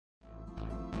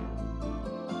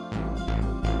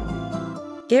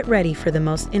Get ready for the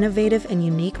most innovative and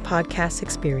unique podcast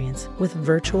experience with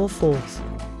Virtual Fools.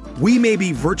 We may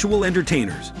be virtual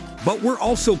entertainers, but we're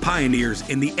also pioneers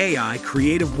in the AI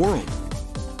creative world.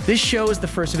 This show is the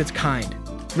first of its kind.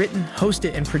 Written,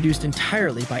 hosted, and produced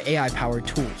entirely by AI-powered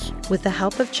tools. With the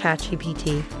help of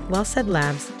ChatGPT, WellSaid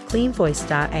Labs,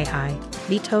 CleanVoice.ai,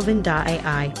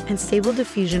 Beatoven.ai, and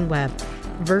StableDiffusionWeb,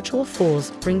 Virtual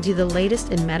Fools brings you the latest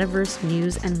in metaverse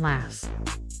news and laughs.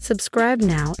 Subscribe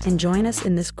now and join us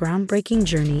in this groundbreaking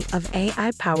journey of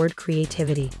AI-powered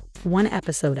creativity, one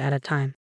episode at a time.